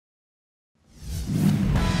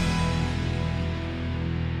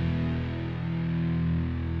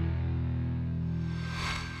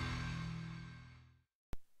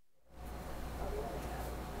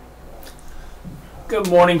Good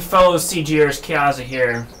morning, fellow CGers. Kiaza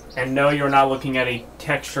here. And no, you're not looking at a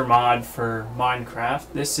texture mod for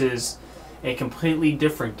Minecraft. This is a completely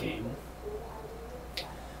different game.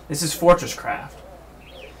 This is FortressCraft.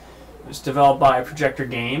 It was developed by Projector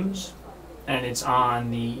Games, and it's on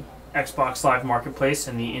the Xbox Live Marketplace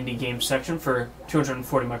in the Indie Games section for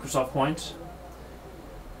 240 Microsoft points.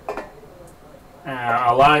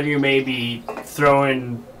 A lot of you may be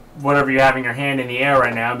throwing whatever you have in your hand in the air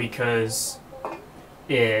right now because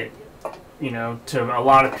it, to a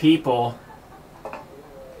lot of people,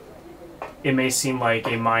 it may seem like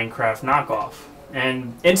a Minecraft knockoff.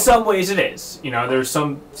 And in some ways it is. There's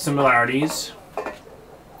some similarities,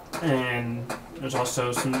 and there's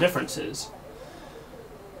also some differences.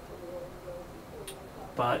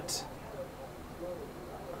 But,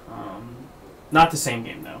 not the same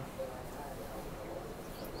game, though.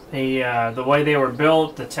 The way they were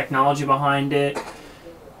built, the technology behind it,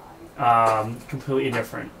 completely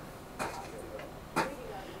different.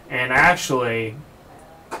 And actually,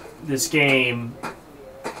 this game,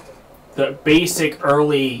 the basic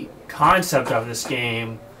early concept of this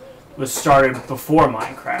game was started before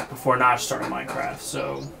Minecraft, before Notch started Minecraft,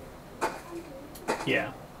 so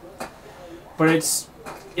yeah. But it's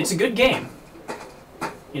a good game.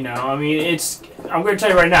 I'm going to tell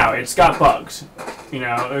you right now, it's got bugs.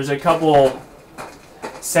 There's a couple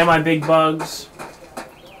semi-big bugs,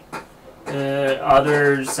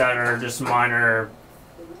 others that are just minor,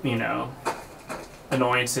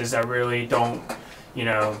 annoyances that really don't,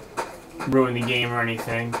 ruin the game or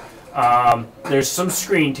anything. There's some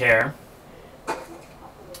screen tear.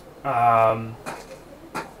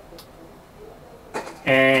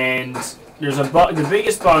 And there's a bug. The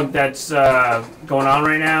biggest bug that's going on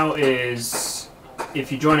right now is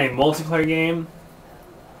if you join a multiplayer game,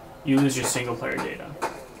 you lose your single player data.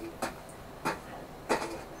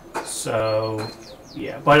 So,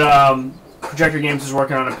 yeah. But Projector Games is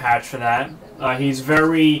working on a patch for that. He's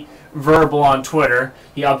very verbal on Twitter.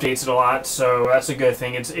 He updates it a lot, so that's a good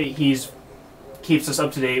thing. He's keeps us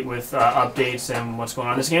up to date with updates and what's going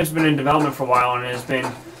on. This game's been in development for a while and has been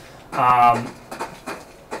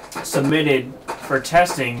submitted for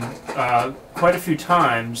testing quite a few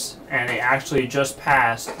times, and it actually just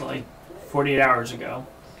passed like 48 hours ago.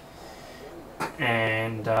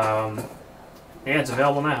 And yeah, it's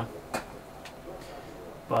available now.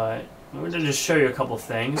 But I'm going to just show you a couple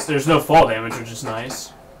things. There's no fall damage, which is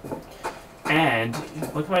nice. And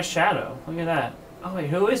look at my shadow. Look at that. Oh wait,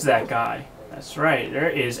 who is that guy? That's right, there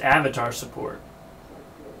is avatar support.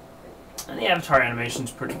 And the avatar animation's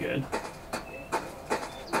pretty good,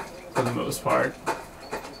 for the most part.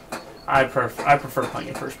 I prefer playing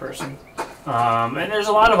in first person. And there's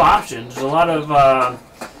a lot of options. There's a lot of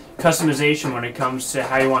customization when it comes to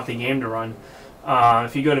how you want the game to run.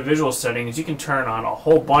 If you go to visual settings, you can turn on a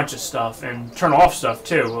whole bunch of stuff and turn off stuff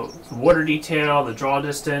too. The water detail, the draw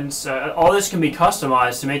distance, all this can be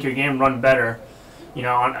customized to make your game run better,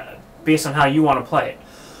 based on how you want to play it.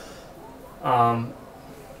 And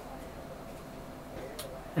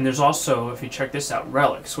there's also, if you check this out,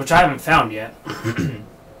 relics, which I haven't found yet.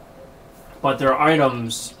 But there are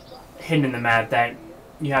items hidden in the map that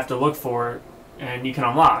you have to look for and you can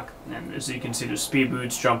unlock. And as you can see, there's speed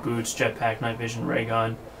boots, jump boots, jetpack, night vision, ray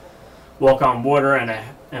gun, walk on water,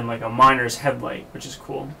 and like a miner's headlight, which is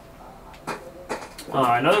cool.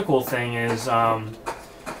 Another cool thing is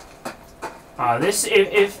this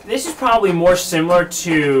is probably more similar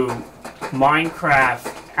to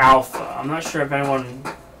Minecraft Alpha. I'm not sure if anyone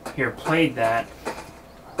here played that,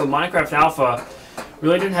 but Minecraft Alpha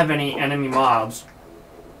really didn't have any enemy mobs.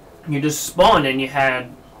 You just spawned and you had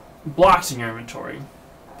blocks in your inventory.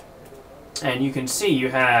 And you can see you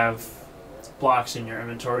have blocks in your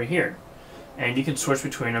inventory here. And you can switch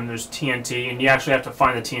between them. There's TNT, and you actually have to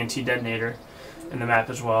find the TNT detonator in the map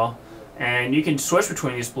as well. And you can switch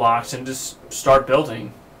between these blocks and just start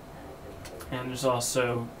building. And there's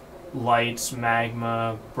also lights,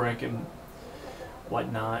 magma, brick, and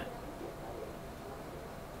whatnot.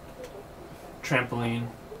 Trampoline.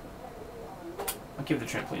 I'll give the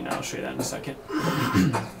trampoline now. I'll show you that in a second.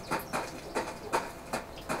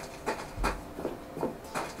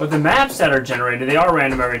 But the maps that are generated, they are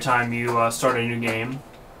random every time you start a new game.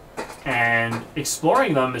 And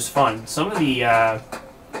exploring them is fun. Some of the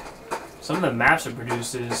maps it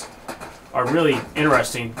produces are really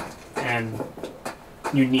interesting and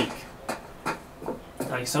unique.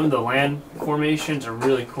 Like some of the land formations are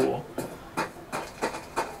really cool.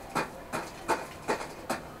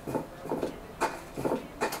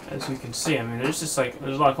 As you can see, there's a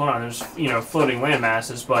lot going on. There's floating land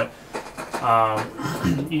masses, but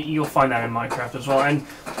you'll find that in Minecraft as well. And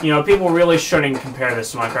you know, people really shouldn't compare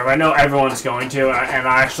this to Minecraft. I know everyone's going to, and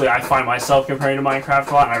I find myself comparing to Minecraft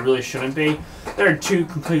a lot, and I really shouldn't be. They're two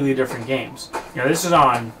completely different games. You know, this is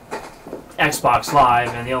on Xbox Live,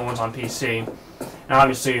 and the other one's on PC. And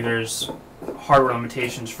obviously, there's hardware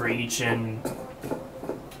limitations for each and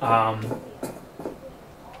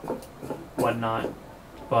whatnot,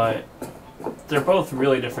 but they're both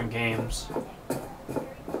really different games.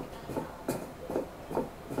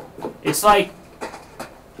 It's like,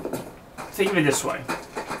 think of it this way.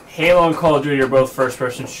 Halo and Call of Duty are both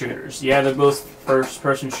first-person shooters. Yeah, they're both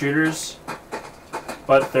first-person shooters,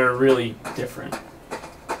 but they're really different.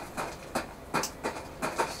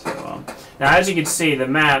 So, now as you can see, the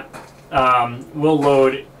map will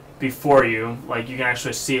load before you. Like, you can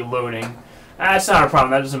actually see it loading. That's not a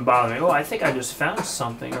problem. That doesn't bother me. Oh, I think I just found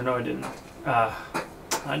something. Or no, I didn't. I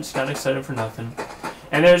just got excited for nothing.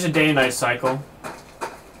 And there's a day and night cycle.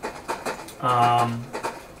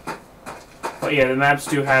 But yeah, the maps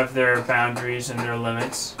do have their boundaries and their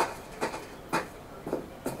limits.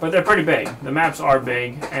 But they're pretty big. The maps are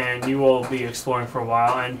big, and you will be exploring for a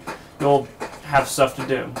while, and you'll have stuff to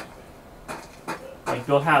do. Like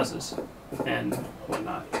build houses and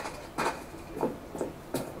whatnot.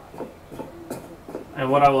 And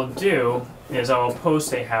what I will do is I will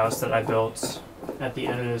post a house that I built at the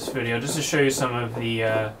end of this video, just to show you some of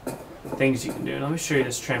the things you can do. Let me show you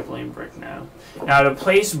this trampoline brick now. Now to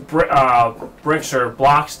place bricks or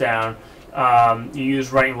blocks down, you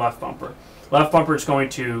use right and left bumper. Left bumper is going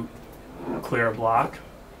to clear a block,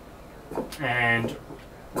 and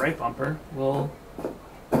right bumper will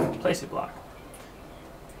place a block.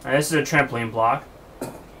 Now this is a trampoline block.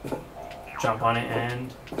 Jump on it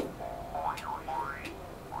and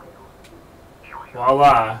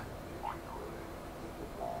voila!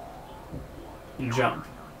 You jump.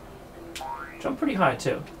 Jump pretty high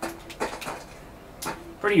too.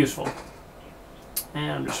 Pretty useful.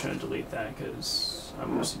 And I'm just going to delete that because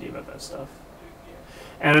I'm OCD about that stuff.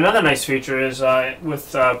 And another nice feature is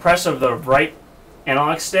with press of the right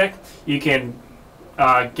analog stick, you can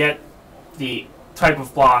get the type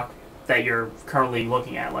of block that you're currently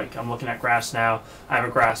looking at. Like I'm looking at grass now, I have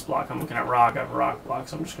a grass block. I'm looking at rock, I have a rock block.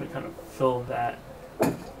 So I'm just going to kind of fill that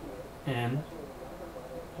in,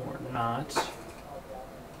 or not.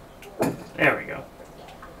 There we go.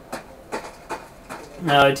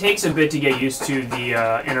 Now it takes a bit to get used to the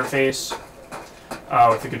interface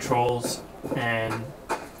with the controls and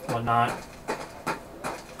whatnot.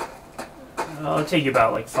 It'll take you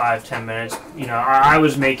about like 5-10 minutes. You know, I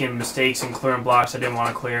was making mistakes and clearing blocks I didn't want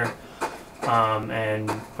to clear, and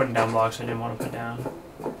putting down blocks I didn't want to put down.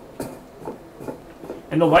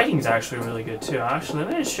 And the lighting's actually really good too. Actually,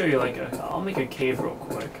 let me just show you like I'll make a cave real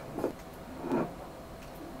quick.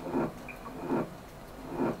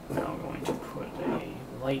 Now I'm going to put a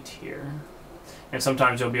light here. And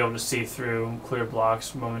sometimes you'll be able to see through clear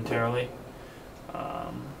blocks momentarily.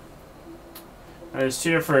 There's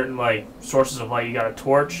two different like sources of light. You got a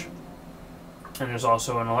torch, and there's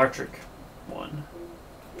also an electric one,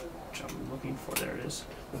 which I'm looking for. There it is.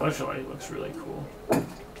 The electric light looks really cool.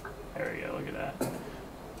 There we go. Look at that.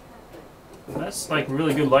 That's like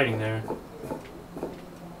really good lighting there.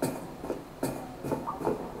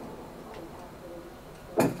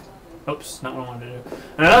 Oops, not what I wanted to do.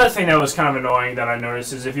 Another thing that was kind of annoying that I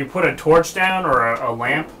noticed is if you put a torch down or a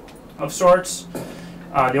lamp of sorts,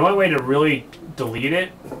 the only way to really delete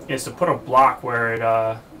it is to put a block where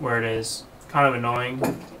it is. Kind of annoying.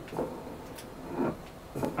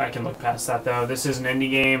 I can look past that though. This is an indie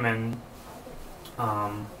game, and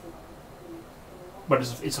but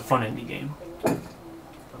it's a fun indie game.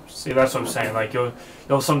 See, that's what I'm saying. Like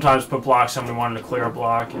you'll sometimes put blocks somebody wanted to clear a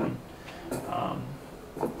block, and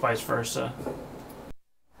vice versa.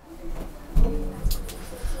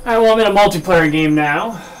 Alright, well I'm in a multiplayer game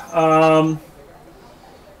now.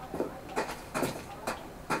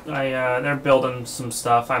 They're building some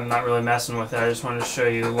stuff. I'm not really messing with it. I just wanted to show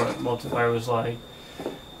you what multiplayer was like.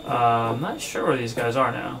 I'm not sure where these guys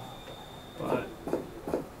are now, but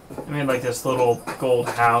I made like this little gold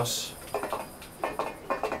house.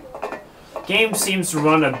 Game seems to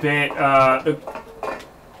run a bit.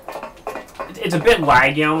 It's a bit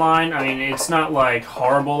laggy online. I mean, it's not like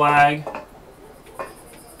horrible lag,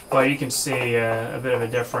 but you can see a bit of a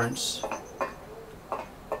difference.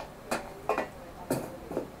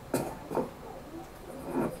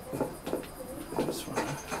 Just want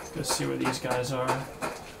to go see where these guys are.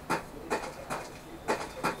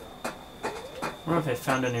 I don't know if they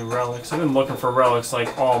found any relics. I've been looking for relics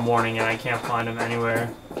like all morning and I can't find them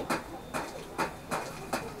anywhere.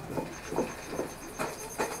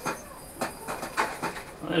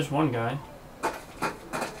 Well, there's one guy.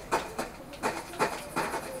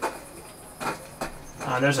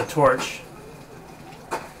 There's a torch.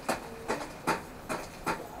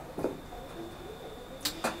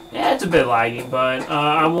 Yeah, it's a bit laggy, but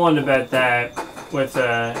I'm willing to bet that with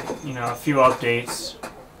you know, a few updates,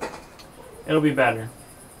 it'll be better.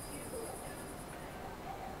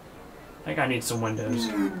 I think I need some windows.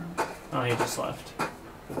 Oh, he just left.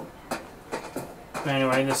 But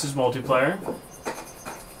anyway, this is multiplayer.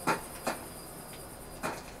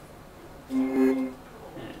 And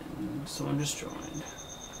someone just joined.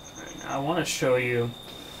 Right, now I want to show you.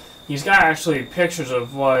 He's got actually pictures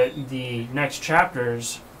of what the next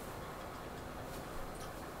chapters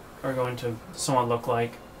are going to somewhat look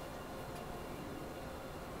like.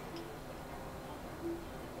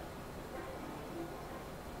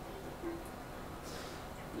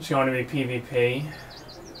 It's going to be PvP.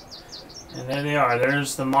 And there they are.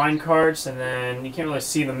 There's the minecarts, and then you can't really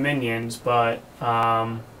see the minions, but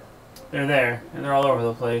they're there, and they're all over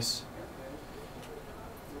the place.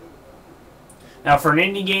 Now, for an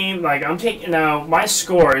indie game, like my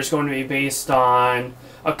score is going to be based on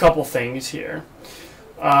a couple things here.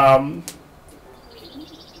 One,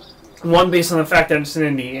 based on the fact that it's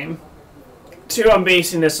an indie game. Two, I'm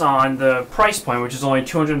basing this on the price point, which is only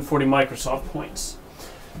 240 Microsoft points.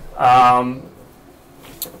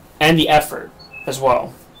 And the effort as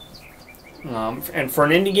well. And for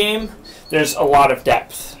an indie game, there's a lot of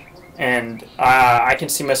depth. And I can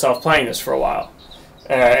see myself playing this for a while.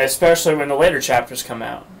 Especially when the later chapters come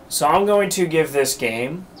out. So I'm going to give this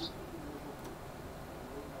game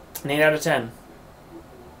an 8 out of 10.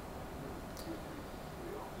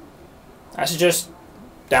 I suggest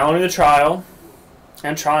downloading the trial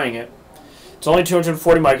and trying it. It's only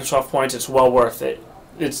 240 Microsoft points. It's well worth it.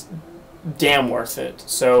 It's damn worth it.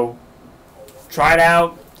 So try it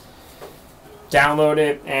out, download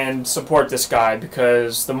it, and support this guy,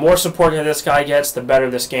 because the more support that this guy gets, the better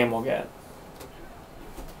this game will get.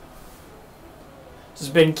 This has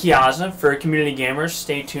been Kiaza for Community Gamers.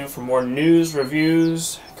 Stay tuned for more news,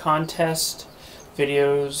 reviews, contests,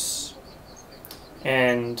 videos,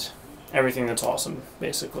 and everything that's awesome,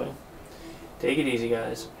 basically. Take it easy,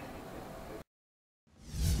 guys.